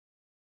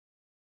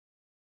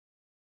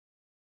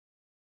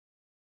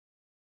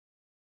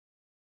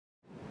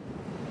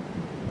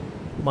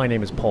My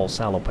name is Paul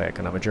Salopek,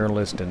 and I'm a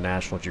journalist and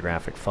National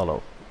Geographic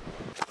Fellow.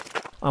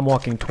 I'm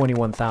walking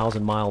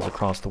 21,000 miles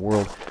across the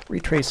world,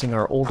 retracing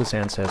our oldest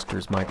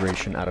ancestors'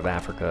 migration out of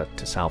Africa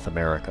to South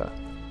America.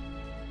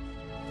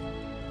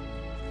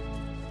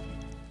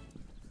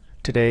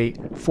 Today,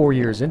 4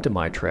 years into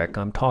my trek,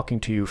 I'm talking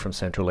to you from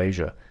Central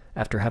Asia,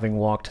 after having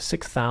walked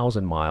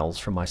 6,000 miles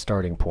from my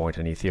starting point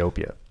in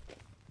Ethiopia.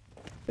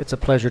 It's a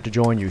pleasure to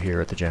join you here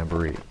at the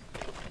Jamboree.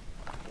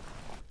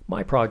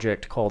 My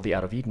project, called the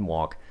Out of Eden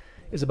Walk,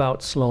 is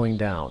about slowing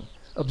down,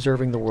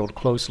 observing the world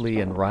closely,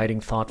 and writing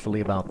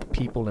thoughtfully about the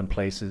people and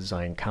places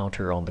I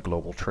encounter on the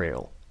global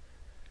trail.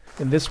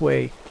 In this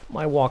way,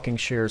 my walking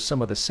shares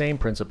some of the same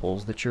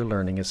principles that you're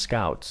learning as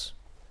scouts.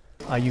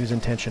 I use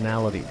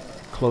intentionality,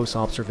 close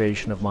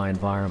observation of my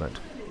environment,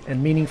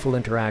 and meaningful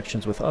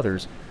interactions with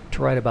others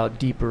to write about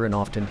deeper and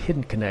often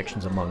hidden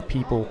connections among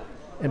people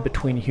and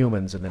between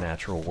humans and the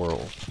natural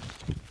world.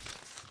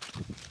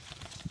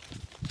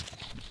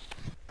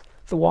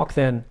 The walk,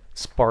 then,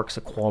 sparks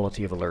a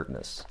quality of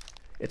alertness.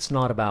 It's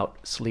not about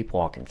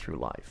sleepwalking through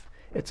life.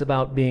 It's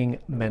about being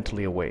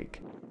mentally awake.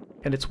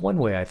 And it's one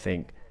way, I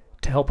think,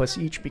 to help us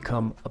each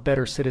become a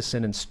better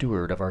citizen and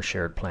steward of our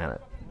shared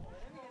planet.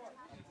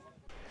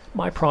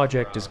 My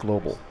project is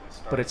global,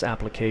 but its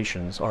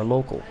applications are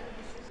local.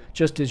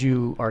 Just as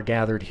you are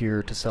gathered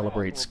here to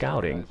celebrate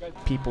scouting,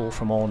 people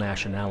from all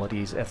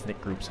nationalities, ethnic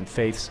groups, and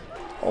faiths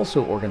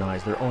also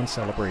organize their own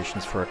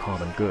celebrations for a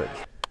common good.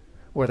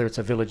 Whether it's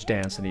a village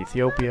dance in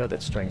Ethiopia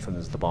that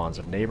strengthens the bonds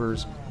of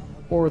neighbors,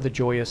 or the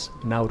joyous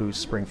Nowruz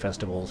spring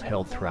festivals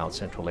held throughout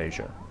Central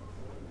Asia.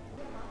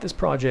 This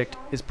project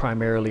is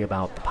primarily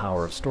about the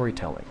power of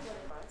storytelling.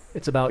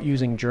 It's about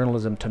using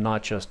journalism to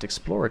not just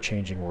explore a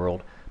changing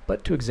world,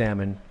 but to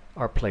examine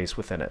our place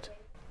within it.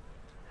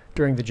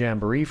 During the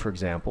Jamboree, for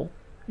example,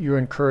 you're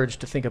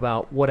encouraged to think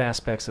about what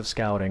aspects of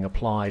scouting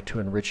apply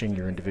to enriching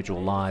your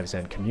individual lives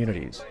and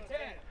communities.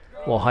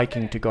 While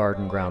hiking to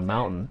Garden Ground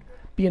Mountain,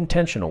 be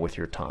intentional with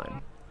your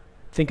time.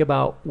 Think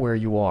about where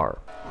you are,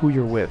 who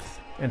you're with,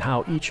 and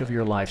how each of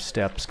your life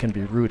steps can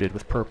be rooted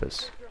with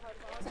purpose.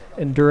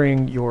 And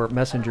during your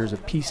Messengers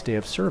of Peace Day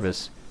of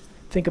service,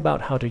 think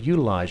about how to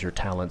utilize your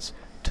talents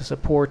to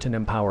support and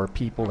empower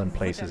people and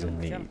places in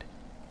need.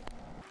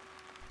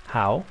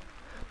 How?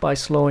 By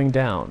slowing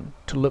down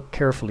to look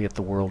carefully at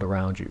the world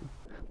around you,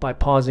 by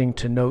pausing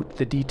to note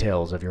the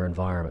details of your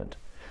environment,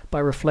 by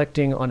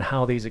reflecting on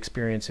how these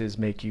experiences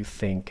make you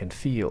think and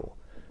feel,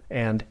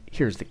 and,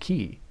 here's the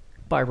key,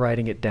 by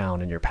writing it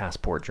down in your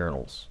passport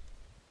journals.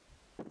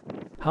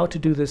 How to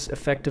do this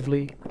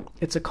effectively?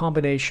 It's a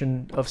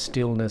combination of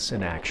stillness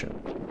and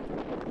action.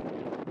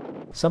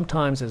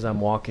 Sometimes as I'm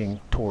walking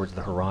towards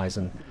the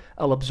horizon,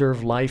 I'll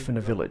observe life in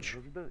a village.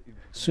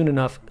 Soon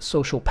enough,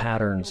 social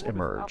patterns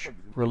emerge,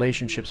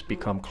 relationships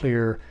become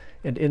clear,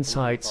 and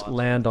insights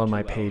land on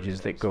my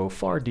pages that go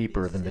far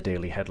deeper than the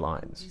daily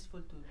headlines.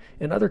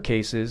 In other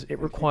cases, it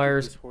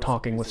requires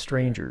talking with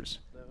strangers.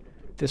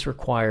 This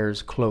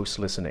requires close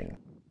listening.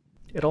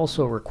 It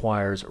also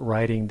requires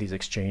writing these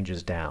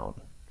exchanges down.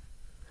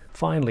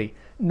 Finally,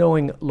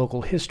 knowing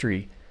local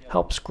history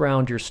helps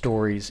ground your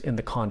stories in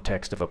the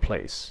context of a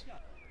place.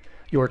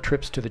 Your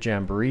trips to the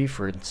Jamboree,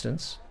 for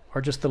instance,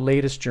 are just the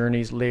latest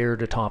journeys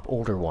layered atop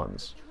older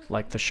ones,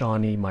 like the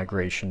Shawnee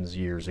migrations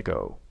years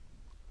ago.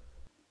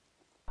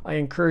 I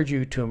encourage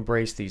you to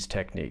embrace these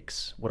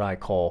techniques, what I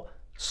call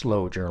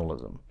slow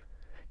journalism.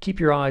 Keep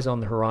your eyes on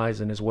the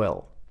horizon as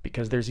well,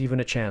 because there's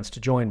even a chance to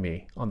join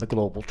me on the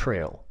global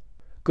trail.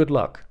 Good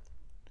luck.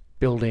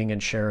 Building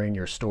and sharing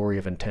your story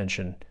of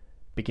intention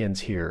begins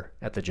here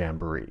at the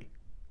Jamboree.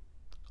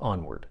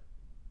 Onward.